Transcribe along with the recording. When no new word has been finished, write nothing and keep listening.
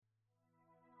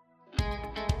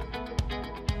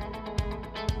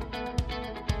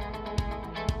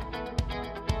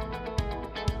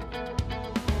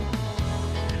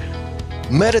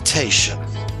Meditation.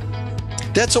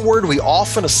 That's a word we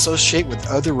often associate with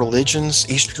other religions,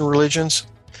 Eastern religions,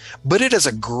 but it is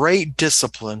a great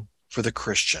discipline for the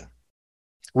Christian.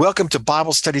 Welcome to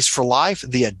Bible Studies for Life,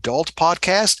 the adult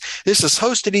podcast. This is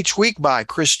hosted each week by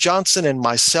Chris Johnson and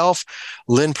myself,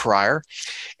 Lynn Pryor.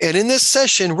 And in this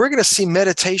session, we're going to see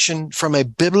meditation from a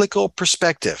biblical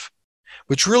perspective,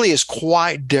 which really is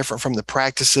quite different from the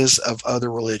practices of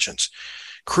other religions.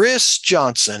 Chris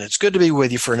Johnson, it's good to be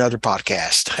with you for another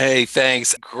podcast. Hey,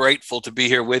 thanks. Grateful to be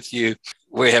here with you.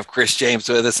 We have Chris James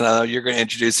with us, and I know you're going to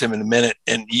introduce him in a minute.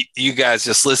 And you guys,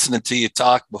 just listening to you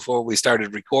talk before we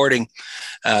started recording,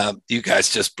 you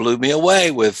guys just blew me away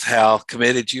with how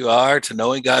committed you are to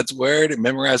knowing God's word and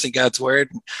memorizing God's word.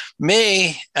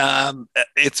 Me,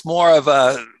 it's more of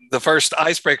the first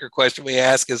icebreaker question we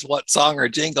ask is what song or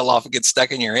jingle often gets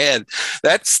stuck in your head.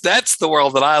 That's the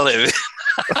world that I live in.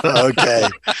 Okay.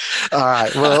 All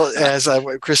right. Well, as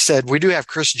Chris said, we do have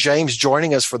Chris James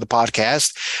joining us for the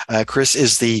podcast. Chris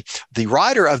is the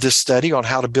writer of this study on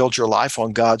how to build your life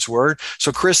on God's word.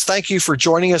 So, Chris, thank you for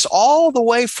joining us all the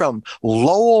way from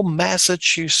Lowell,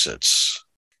 Massachusetts.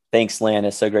 Thanks, Lynn.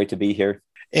 It's so great to be here.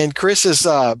 And Chris is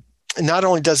not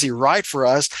only does he write for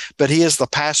us, but he is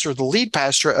the lead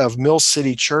pastor of Mill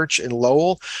City Church in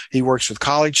Lowell. He works with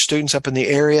college students up in the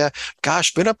area.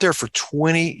 Gosh, been up there for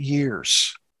 20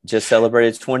 years. Just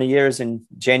celebrated 20 years in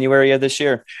January of this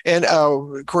year. And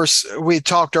of course, we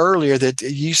talked earlier that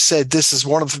you said this is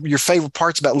one of your favorite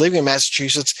parts about living in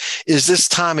Massachusetts is this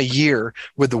time of year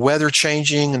with the weather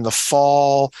changing and the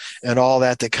fall and all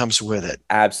that comes with it.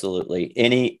 Absolutely.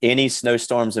 Any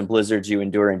snowstorms and blizzards you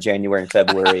endure in January and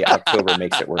February, October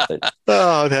makes it worth it.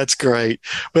 Oh, that's great.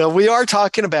 Well, we are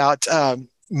talking about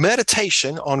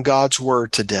meditation on God's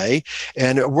word today.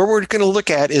 And what we're going to look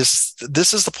at is,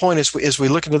 this is the point as we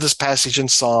look into this passage in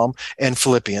Psalm and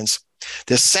Philippians,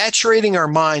 that saturating our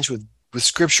minds with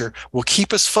scripture will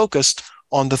keep us focused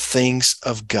on the things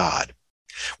of God.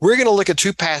 We're going to look at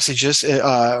two passages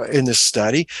in this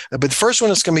study, but the first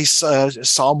one is going to be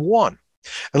Psalm 1.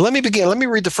 And let me begin. Let me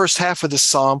read the first half of this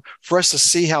psalm for us to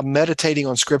see how meditating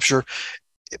on scripture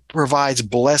provides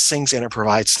blessings and it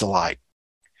provides delight.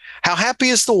 How happy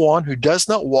is the one who does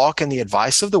not walk in the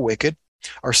advice of the wicked,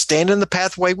 or stand in the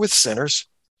pathway with sinners,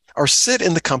 or sit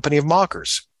in the company of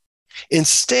mockers.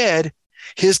 Instead,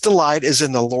 his delight is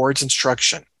in the Lord's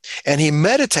instruction, and he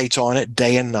meditates on it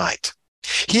day and night.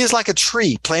 He is like a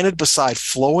tree planted beside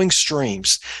flowing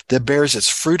streams that bears its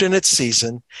fruit in its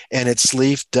season, and its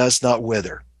leaf does not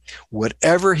wither.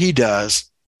 Whatever he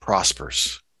does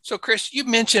prospers. So, Chris, you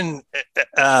mentioned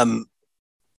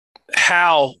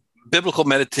how biblical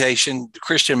meditation,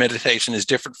 Christian meditation, is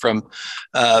different from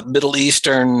Middle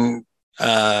Eastern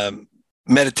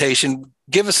meditation.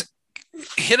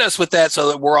 Hit us with that so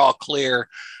that we're all clear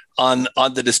on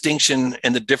the distinction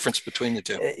and the difference between the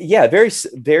two. Yeah, very,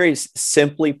 very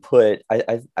simply put,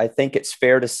 I think it's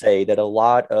fair to say that a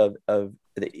lot of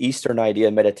the Eastern idea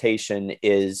of meditation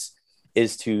is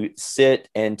to sit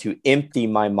and to empty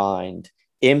my mind.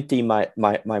 Empty my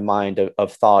mind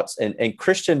of thoughts, and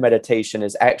Christian meditation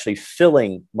is actually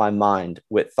filling my mind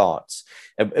with thoughts,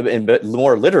 but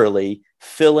more literally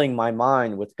filling my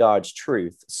mind with God's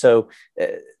truth. So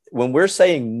when we're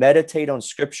saying meditate on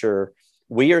scripture,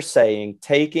 we are saying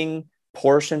taking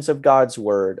portions of God's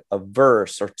word, a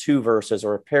verse or two verses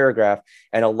or a paragraph,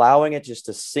 and allowing it just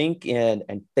to sink in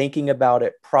and thinking about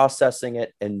it, processing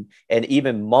it, and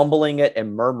even mumbling it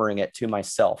and murmuring it to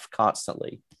myself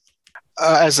constantly.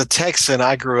 As a Texan,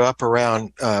 I grew up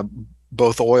around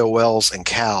both oil wells and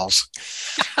cows.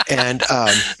 And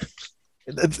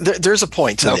there's a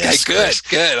point to this. Okay,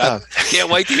 good. I can't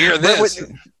wait to hear this.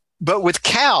 But with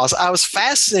cows, I was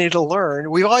fascinated to learn.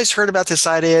 We've always heard about this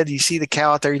idea. You see the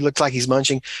cow out there, he looks like he's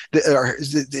munching.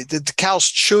 The cow's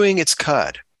chewing its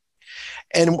cud.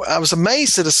 And I was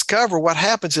amazed to discover what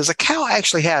happens is a cow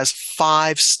actually has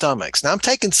 5 stomachs. Now, I'm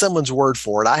taking someone's word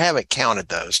for it. I haven't counted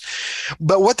those.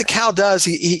 But what the cow does,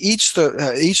 he eats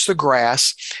the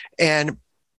grass. And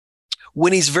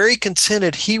when he's very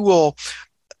contented, he will,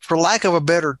 for lack of a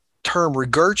better term,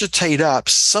 regurgitate up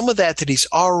some of that he's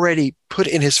already put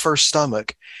in his first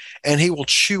stomach, and he will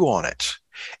chew on it.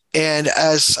 And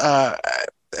as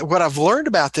what I've learned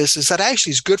about this is that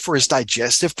actually is good for his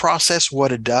digestive process,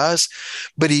 what it does,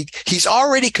 but he's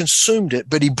already consumed it,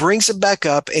 but he brings it back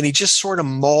up and he just sort of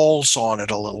mulls on it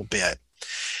a little bit.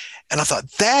 And I thought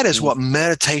that is what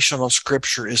meditation on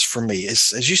scripture is for me.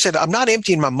 Is, as you said, I'm not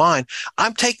emptying my mind.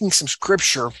 I'm taking some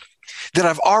scripture that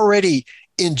I've already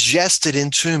ingested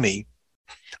into me,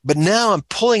 but now I'm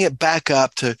pulling it back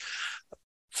up to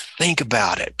think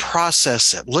about it,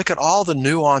 process it, look at all the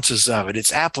nuances of it,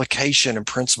 its application and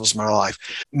principles in my life.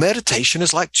 Meditation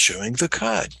is like chewing the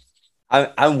cud.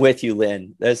 I'm with you,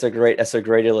 Lynn. That's a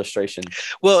great illustration.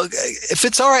 Well, if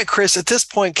it's all right, Chris, at this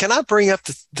point, can I bring up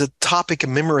the topic of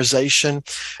memorization?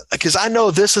 Because I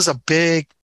know this is a big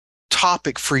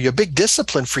topic for you, a big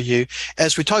discipline for you,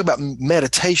 as we talk about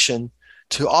meditation,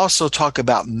 to also talk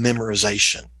about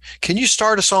memorization. Can you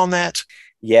start us on that?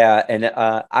 Yeah, and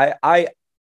I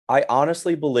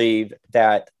honestly believe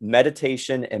that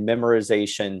meditation and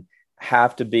memorization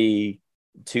have to be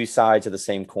two sides of the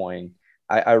same coin.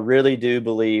 I really do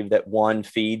believe that one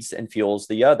feeds and fuels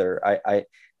the other.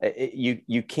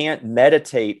 You can't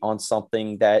meditate on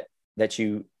something that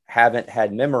you haven't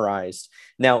had memorized.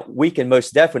 Now, we can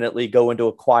most definitely go into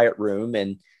a quiet room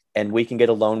and we can get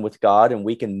alone with God and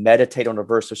we can meditate on a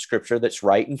verse of scripture that's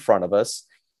right in front of us.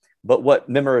 But what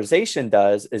memorization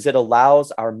does is it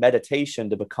allows our meditation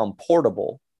to become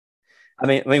portable. I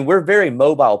mean, we're very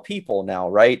mobile people now,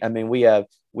 right? I mean,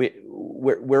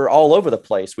 we're all over the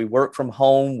place. We work from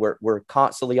home. We're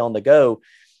constantly on the go.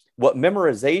 What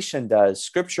memorization does,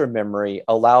 scripture memory,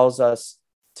 allows us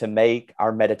to make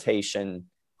our meditation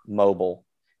mobile,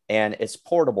 and it's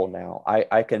portable now.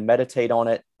 I can meditate on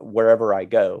it wherever I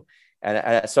go.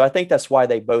 And so I think that's why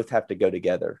they both have to go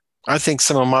together. I think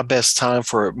some of my best time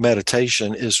for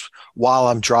meditation is while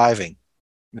I'm driving.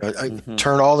 I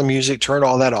turn all the music, turn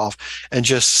all that off, and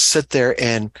just sit there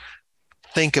and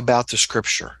think about the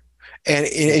scripture. And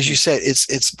as you said,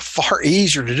 it's far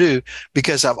easier to do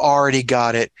because I've already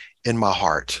got it in my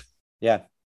heart. Yeah.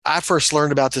 I first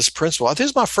learned about this principle. I think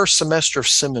it was my first semester of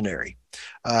seminary.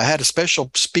 I had a special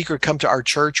speaker come to our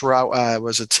church where I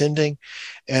was attending,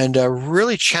 and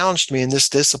really challenged me in this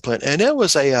discipline. And it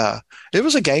was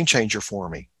a game changer for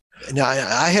me. Now,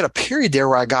 I had a period there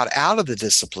where I got out of the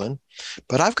discipline,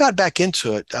 but I've got back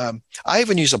into it. I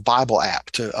even use a Bible app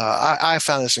I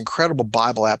found this incredible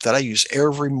Bible app that I use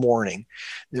every morning.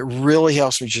 It really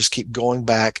helps me just keep going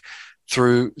back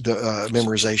through the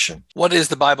memorization. What is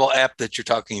the Bible app that you're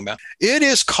talking about? It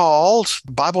is called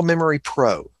Bible Memory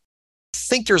Pro.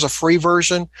 I think there's a free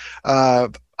version, I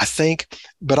think,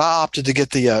 but I opted to get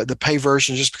the pay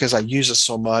version just because I use it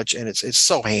so much, and it's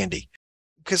so handy.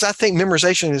 Because I think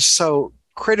memorization is so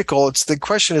critical. The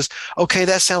question is, okay,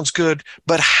 that sounds good,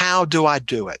 but how do I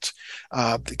do it?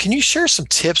 Can you share some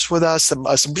tips with us,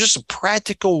 some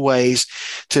practical ways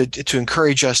to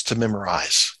encourage us to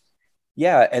memorize?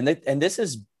 Yeah, and this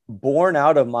is born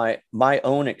out of my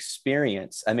own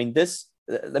experience. I mean,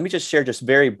 let me just share just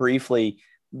very briefly.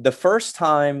 The first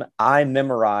time I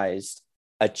memorized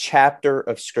a chapter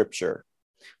of scripture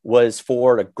was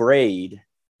for a grade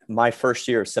my first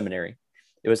year of seminary.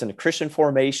 It was in a Christian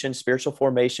formation, spiritual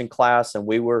formation class, and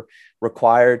we were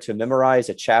required to memorize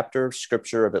a chapter of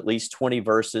scripture of at least 20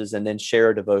 verses and then share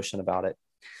a devotion about it.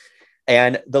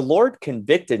 And the Lord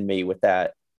convicted me with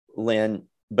that, Lynn,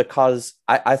 because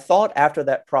I thought after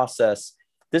that process,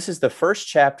 this is the first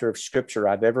chapter of scripture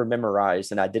I've ever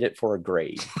memorized, and I did it for a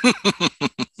grade.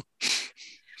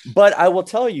 But I will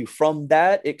tell you, from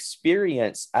that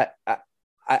experience,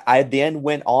 I then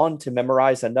went on to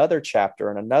memorize another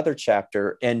chapter and another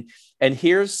chapter. And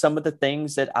here's some of the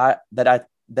things that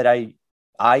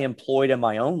I employed in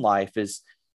my own life is,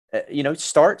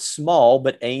 start small,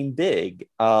 but aim big.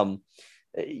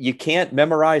 You can't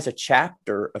memorize a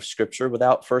chapter of scripture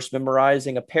without first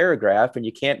memorizing a paragraph, and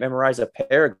you can't memorize a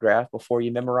paragraph before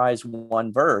you memorize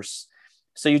one verse.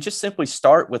 So you just simply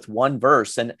start with one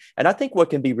verse. And I think what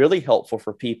can be really helpful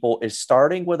for people is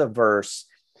starting with a verse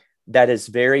that is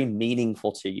very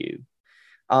meaningful to you.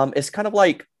 It's kind of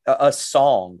like a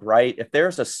song, right? If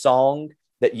there's a song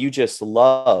that you just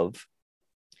love,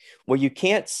 well, you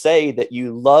can't say that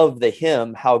you love the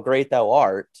hymn, How Great Thou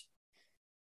Art,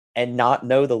 and not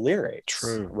know the lyrics.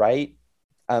 True. Right?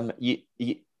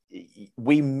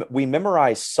 We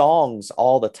memorize songs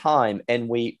all the time, and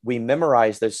we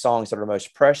memorize those songs that are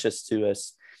most precious to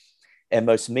us and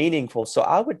most meaningful. So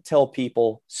I would tell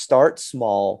people, start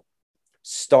small,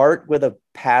 start with a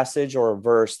passage or a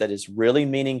verse that is really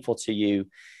meaningful to you.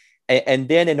 And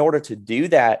then in order to do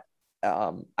that,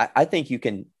 I think you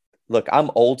can, look,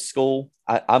 I'm old school.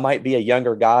 I might be a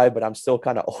younger guy, but I'm still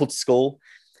kind of old school.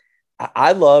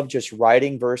 I love just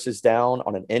writing verses down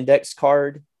on an index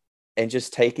card and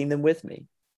just taking them with me.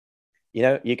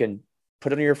 You can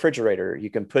put it in your refrigerator.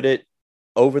 You can put it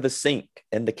over the sink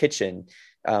in the kitchen.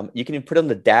 You can even put it on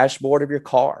the dashboard of your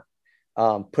car.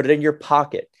 Put it in your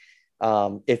pocket.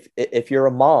 If you're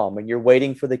a mom and you're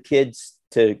waiting for the kids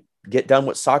to get done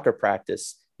with soccer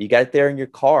practice, you got it there in your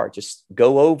car. Just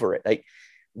go over it.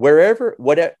 wherever,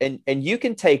 whatever, and you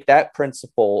can take that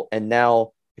principle and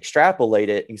now extrapolate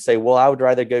it and say, well, I would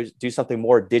rather go do something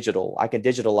more digital. I can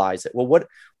digitalize it. Well,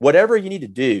 whatever you need to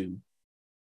do,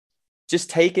 just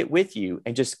take it with you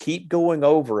and just keep going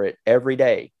over it every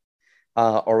day,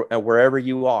 or wherever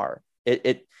you are.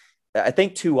 I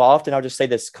think too often, I'll just say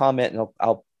this comment and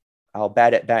I'll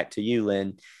bat it back to you,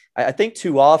 Lynn. I think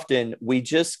too often we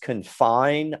just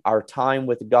confine our time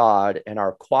with God and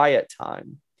our quiet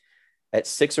time at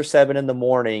 6 or 7 in the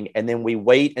morning, and then we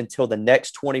wait until the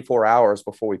next 24 hours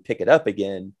before we pick it up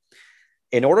again.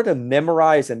 In order to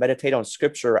memorize and meditate on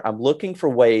scripture, I'm looking for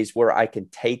ways where I can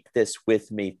take this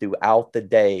with me throughout the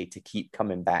day to keep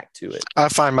coming back to it. I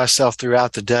find myself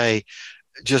throughout the day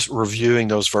just reviewing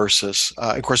those verses.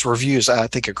 Of course, review is, I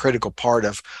think, a critical part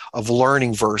of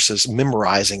learning verses,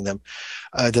 memorizing them,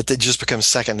 that just becomes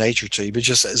second nature to you. But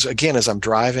just as I'm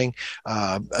driving,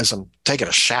 as I'm taking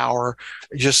a shower,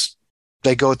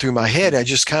 they go through my head. I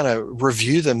just kind of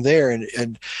review them there.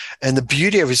 And the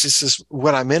beauty of it is, this is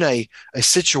when I'm in a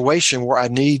situation where I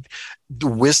need the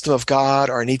wisdom of God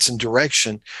or I need some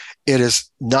direction. It is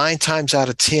 9 times out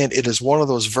of 10, it is one of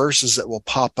those verses that will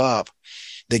pop up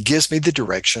that gives me the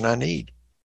direction I need.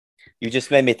 You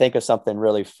just made me think of something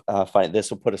really funny. This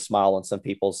will put a smile on some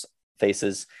people's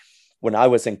faces. When I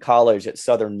was in college at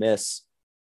Southern Miss,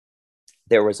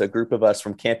 there was a group of us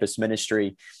from campus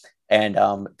ministry, and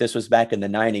this was back in the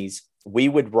 90s. We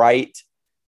would write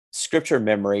scripture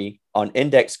memory on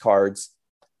index cards,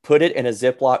 put it in a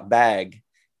Ziploc bag,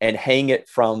 and hang it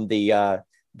from the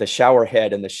shower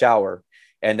head in the shower.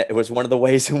 And it was one of the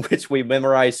ways in which we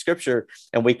memorized scripture,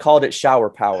 and we called it shower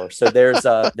power. So there's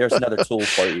another tool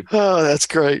for you. Oh, that's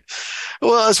great.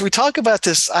 Well, as we talk about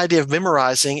this idea of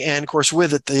memorizing, and of course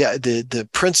with it, the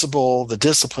principle, the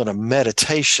discipline of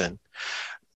meditation,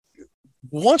 I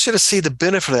want you to see the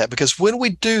benefit of that, because when we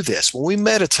do this, when we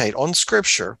meditate on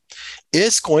scripture,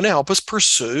 it's going to help us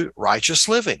pursue righteous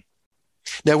living.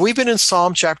 Now, we've been in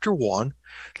Psalm chapter 1.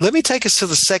 Let me take us to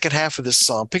the second half of this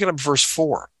Psalm, picking up verse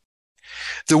 4.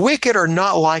 The wicked are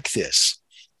not like this.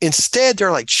 Instead,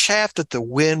 they're like chaff that the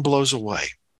wind blows away.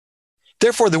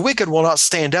 Therefore, the wicked will not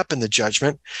stand up in the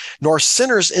judgment, nor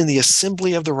sinners in the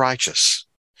assembly of the righteous.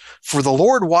 For the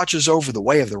Lord watches over the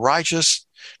way of the righteous,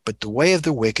 but the way of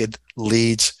the wicked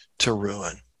leads to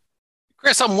ruin.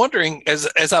 Chris, I'm wondering, as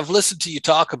I've listened to you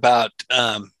talk about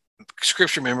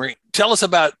scripture memory, tell us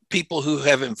about people who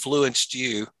have influenced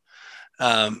you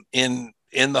in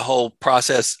the whole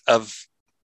process of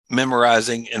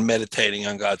memorizing and meditating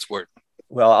on God's word.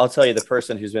 Well, I'll tell you the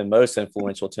person who's been most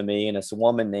influential to me, and it's a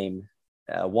woman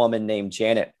named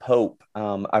Janet Pope.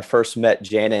 I first met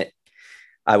Janet.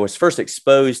 I was first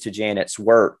exposed to Janet's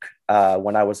work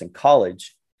when I was in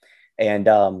college, and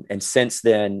since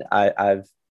then I've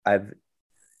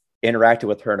interacted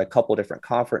with her in a couple of different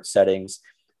conference settings.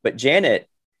 But Janet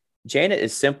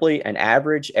is simply an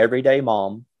average, everyday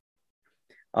mom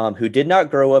who did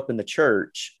not grow up in the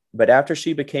church. But after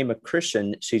she became a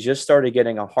Christian, she just started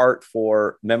getting a heart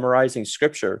for memorizing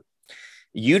scripture,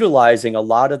 utilizing a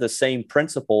lot of the same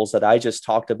principles that I just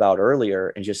talked about earlier,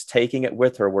 and just taking it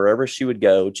with her wherever she would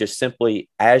go, just simply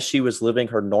as she was living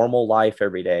her normal life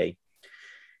every day.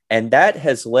 And that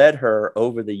has led her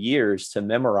over the years to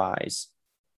memorize,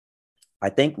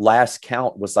 I think last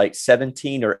count was like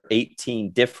 17 or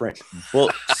 18 different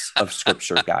books of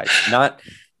scripture, guys.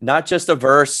 Not just a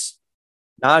verse,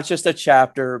 not just a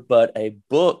chapter, but a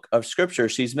book of scripture.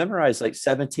 She's memorized like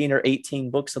 17 or 18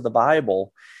 books of the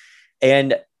Bible.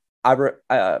 And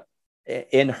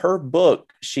in her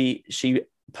book, she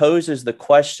poses the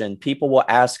question, people will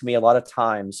ask me a lot of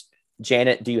times,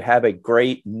 Janet, do you have a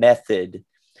great method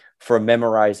for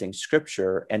memorizing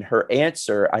scripture? And her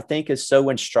answer, I think, is so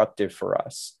instructive for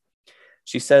us.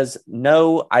 She says,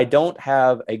 no, I don't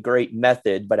have a great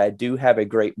method, but I do have a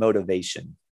great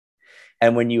motivation.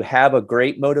 And when you have a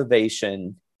great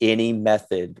motivation, any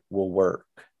method will work.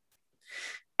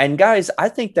 And guys, I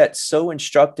think that's so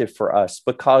instructive for us,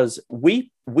 because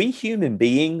we human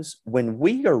beings, when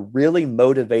we are really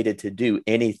motivated to do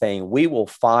anything, we will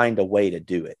find a way to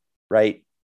do it, right?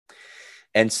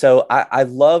 And so I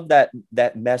love that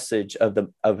message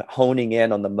of honing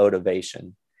in on the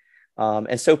motivation.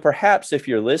 And so perhaps if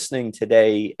you're listening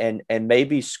today and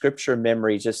maybe scripture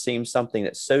memory just seems something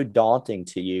that's so daunting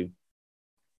to you,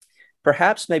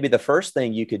 perhaps maybe the first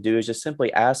thing you could do is just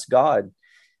simply ask God,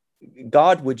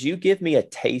 would you give me a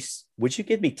taste? Would you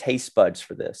give me taste buds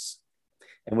for this?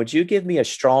 And would you give me a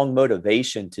strong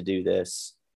motivation to do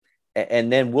this?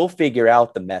 And then we'll figure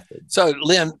out the method. So,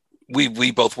 Lynn, we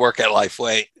both work at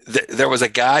Lifeway. There was a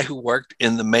guy who worked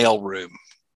in the mail room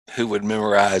who would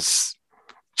memorize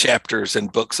chapters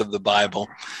and books of the Bible.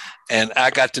 And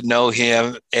I got to know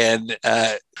him. And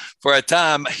for a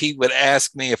time, he would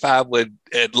ask me if I would,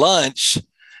 at lunch,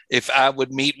 if I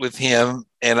would meet with him,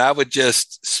 and I would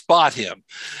just spot him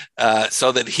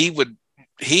so that he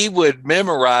would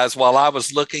memorize while I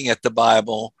was looking at the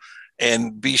Bible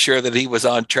and be sure that he was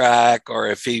on track, or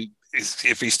if he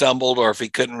stumbled or if he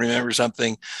couldn't remember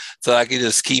something, so I could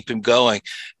just keep him going.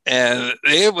 And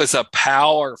it was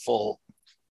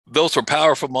those were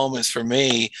powerful moments for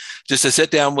me, just to sit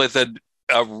down with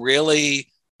a really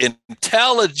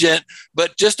intelligent,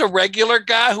 but just a regular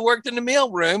guy who worked in the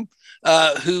mailroom,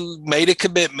 who made a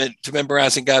commitment to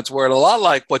memorizing God's word, a lot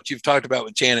like what you've talked about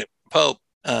with Janet Pope,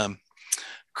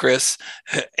 Chris,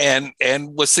 and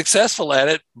was successful at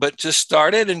it, but just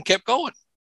started and kept going.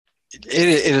 It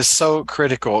is so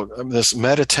critical, this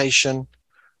meditation,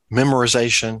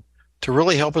 memorization, to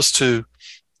really help us to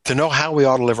know how we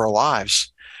ought to live our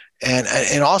lives.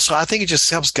 And also, I think it just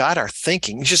helps guide our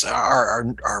thinking, just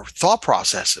our thought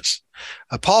processes.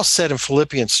 Paul said in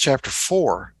Philippians chapter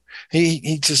 4,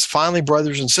 he just, finally,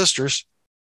 brothers and sisters,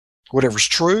 whatever's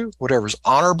true, whatever's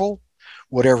honorable,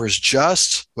 whatever is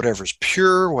just, whatever is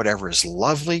pure, whatever is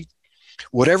lovely,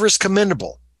 whatever is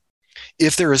commendable,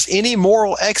 if there is any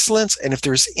moral excellence, and if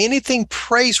there's anything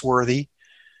praiseworthy,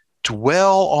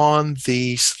 dwell on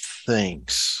these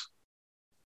things.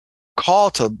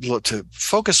 Call to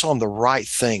focus on the right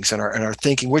things in our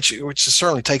thinking, which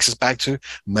certainly takes us back to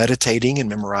meditating and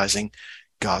memorizing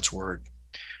God's word.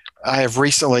 I have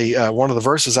recently, one of the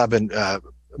verses I've been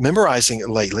memorizing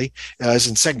lately is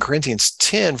in 2 Corinthians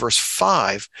 10, verse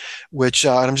 5, which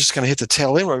I'm just going to hit the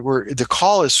tail end where the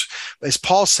call is, as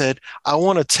Paul said, I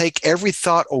want to take every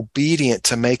thought obedient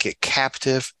to make it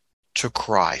captive to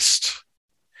Christ.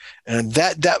 And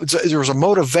that there was a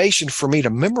motivation for me to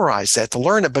memorize that, to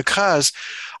learn it, because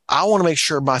I want to make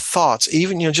sure my thoughts,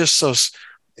 even that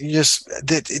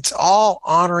it's all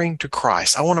honoring to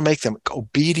Christ. I want to make them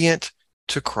obedient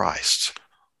to Christ.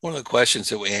 One of the questions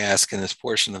that we ask in this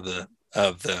portion of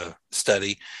the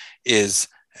study is,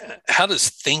 how does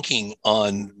thinking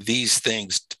on these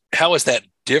things, how is that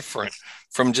different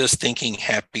from just thinking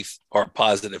happy or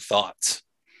positive thoughts?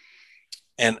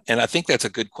 And I think that's a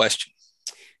good question.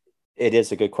 It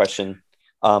is a good question,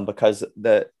 because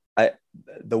the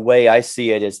way I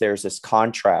see it is there's this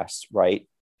contrast, right?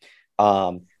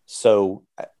 So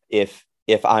if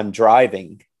I'm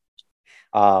driving,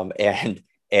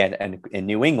 and in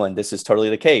New England, this is totally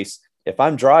the case. If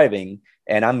I'm driving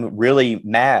and I'm really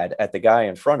mad at the guy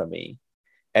in front of me,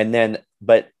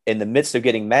 but in the midst of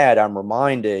getting mad, I'm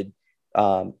reminded,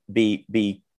 be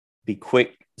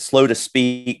quick, slow to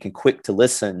speak and quick to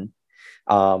listen.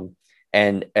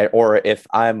 Or if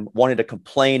I'm wanting to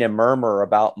complain and murmur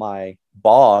about my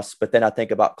boss, but then I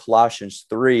think about Colossians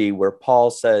 3, where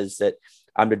Paul says that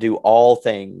I'm to do all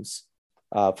things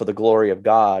for the glory of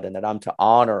God, and that I'm to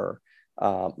honor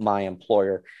my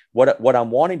employer. What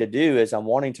I'm wanting to do is I'm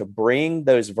wanting to bring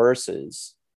those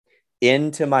verses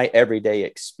into my everyday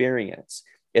experience.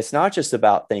 It's not just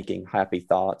about thinking happy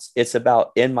thoughts. It's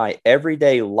about, in my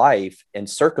everyday life and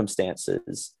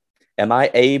circumstances, am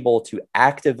I able to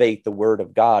activate the word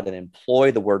of God and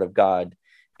employ the word of God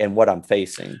in what I'm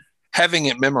facing? Having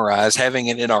it memorized, having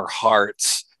it in our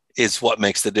hearts is what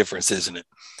makes the difference, isn't it?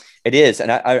 It is.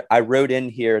 And I wrote in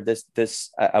here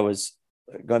I was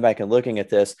going back and looking at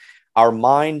this. Our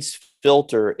mind's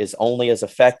filter is only as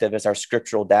effective as our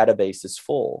scriptural database is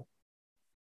full.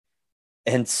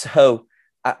 And so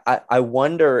I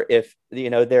wonder if,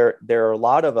 there are a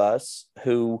lot of us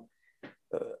who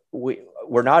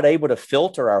we're not able to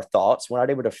filter our thoughts. We're not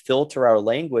able to filter our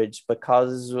language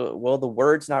because, the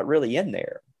word's not really in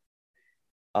there.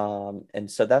 And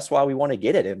so that's why we want to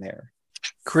get it in there.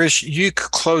 Chris, you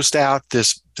closed out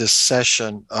this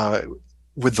session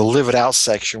with the Live It Out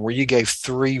section, where you gave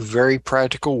 3 very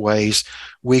practical ways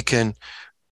we can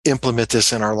implement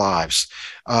this in our lives.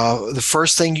 The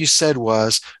first thing you said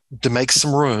was to make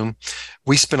some room.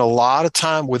 We spend a lot of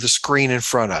time with a screen in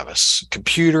front of us,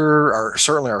 computer, or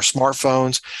certainly our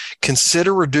smartphones.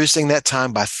 Consider reducing that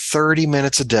time by 30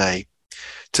 minutes a day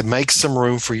to make some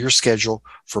room for your schedule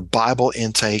for Bible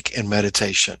intake and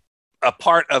meditation. A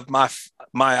part of my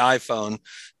iPhone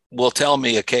will tell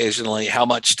me occasionally how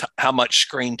much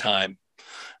screen time,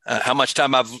 how much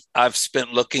time I've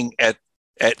spent looking at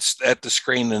the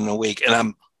screen in a week, and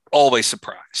I'm always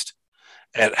surprised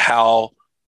at how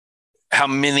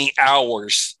many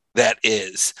hours that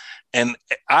is. And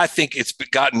I think it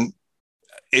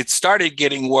started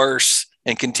getting worse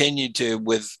and continued to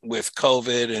with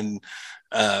COVID and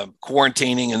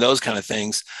quarantining and those kind of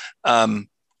things.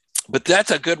 but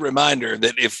that's a good reminder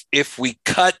that if we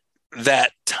cut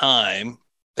that time,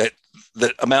 that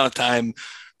the amount of time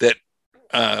that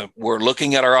we're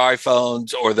looking at our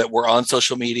iPhones, or that we're on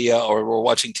social media, or we're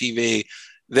watching TV,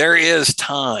 there is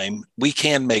time. We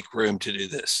can make room to do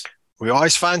this. We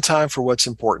always find time for what's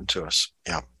important to us.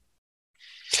 Yeah.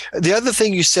 The other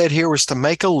thing you said here was to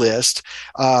make a list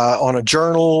on a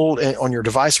journal, on your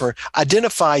device, or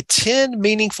identify 10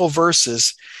 meaningful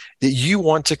verses that you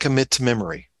want to commit to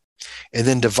memory, and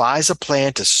then devise a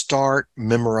plan to start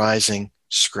memorizing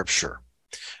Scripture.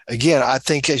 Again, I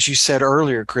think, as you said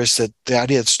earlier, Chris, that the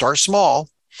idea is start small,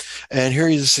 and here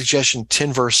is the suggestion: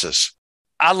 10 verses.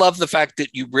 I love the fact that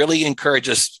you really encourage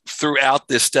us throughout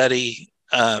this study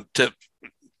to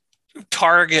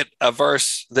target a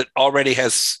verse that already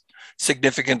has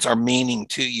significance or meaning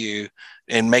to you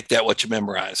and make that what you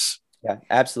memorize. Yeah,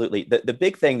 absolutely. The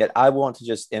big thing that I want to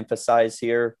just emphasize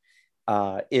here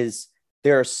is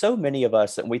there are so many of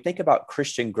us that when we think about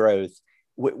Christian growth,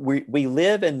 we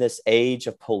live in this age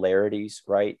of polarities,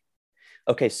 right?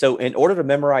 Okay, so in order to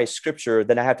memorize Scripture,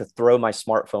 then I have to throw my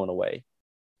smartphone away.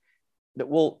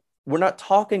 Well, we're not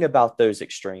talking about those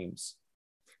extremes.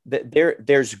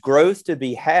 There's growth to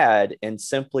be had in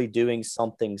simply doing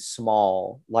something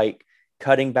small, like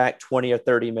cutting back 20 or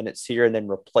 30 minutes here and then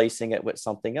replacing it with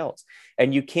something else.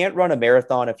 And you can't run a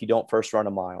marathon if you don't first run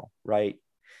a mile, right?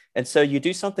 And so you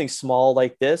do something small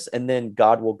like this, and then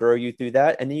God will grow you through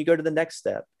that. And then you go to the next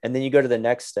step, and then you go to the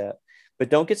next step. But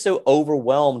don't get so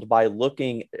overwhelmed by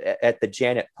looking at the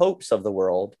Janet Popes of the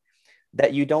world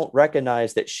that you don't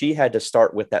recognize that she had to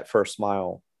start with that first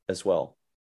mile as well.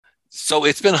 So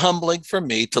it's been humbling for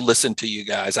me to listen to you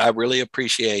guys. I really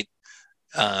appreciate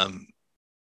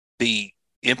the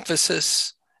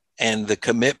emphasis and the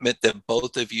commitment that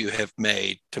both of you have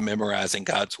made to memorizing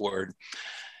God's word.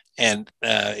 And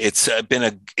it's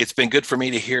been good for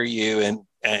me to hear you, and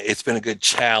it's been a good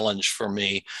challenge for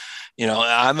me. You know,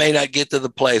 I may not get to the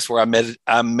place where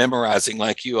I'm memorizing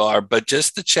like you are, but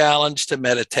just the challenge to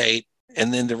meditate,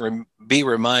 and then to be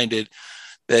reminded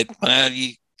that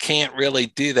you can't really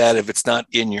do that if it's not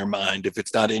in your mind, if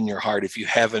it's not in your heart, if you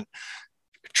haven't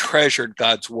treasured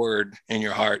God's word in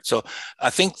your heart. So I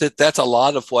think that that's a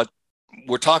lot of what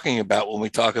we're talking about when we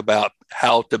talk about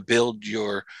how to build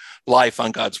your life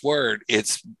on God's word.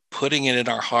 It's putting it in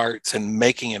our hearts and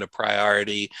making it a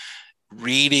priority,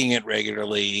 reading it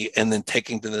regularly, and then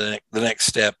taking to the next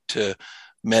step to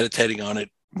meditating on it,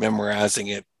 memorizing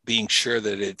it, being sure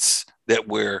that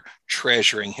we're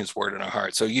treasuring his word in our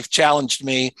heart. So you've challenged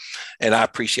me, and I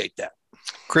appreciate that.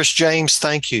 Chris James,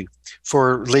 thank you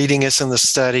for leading us in the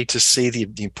study to see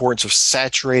the importance of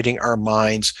saturating our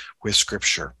minds with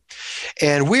Scripture.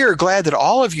 And we are glad that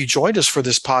all of you joined us for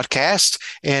this podcast,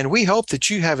 and we hope that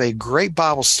you have a great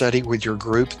Bible study with your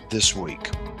group this week.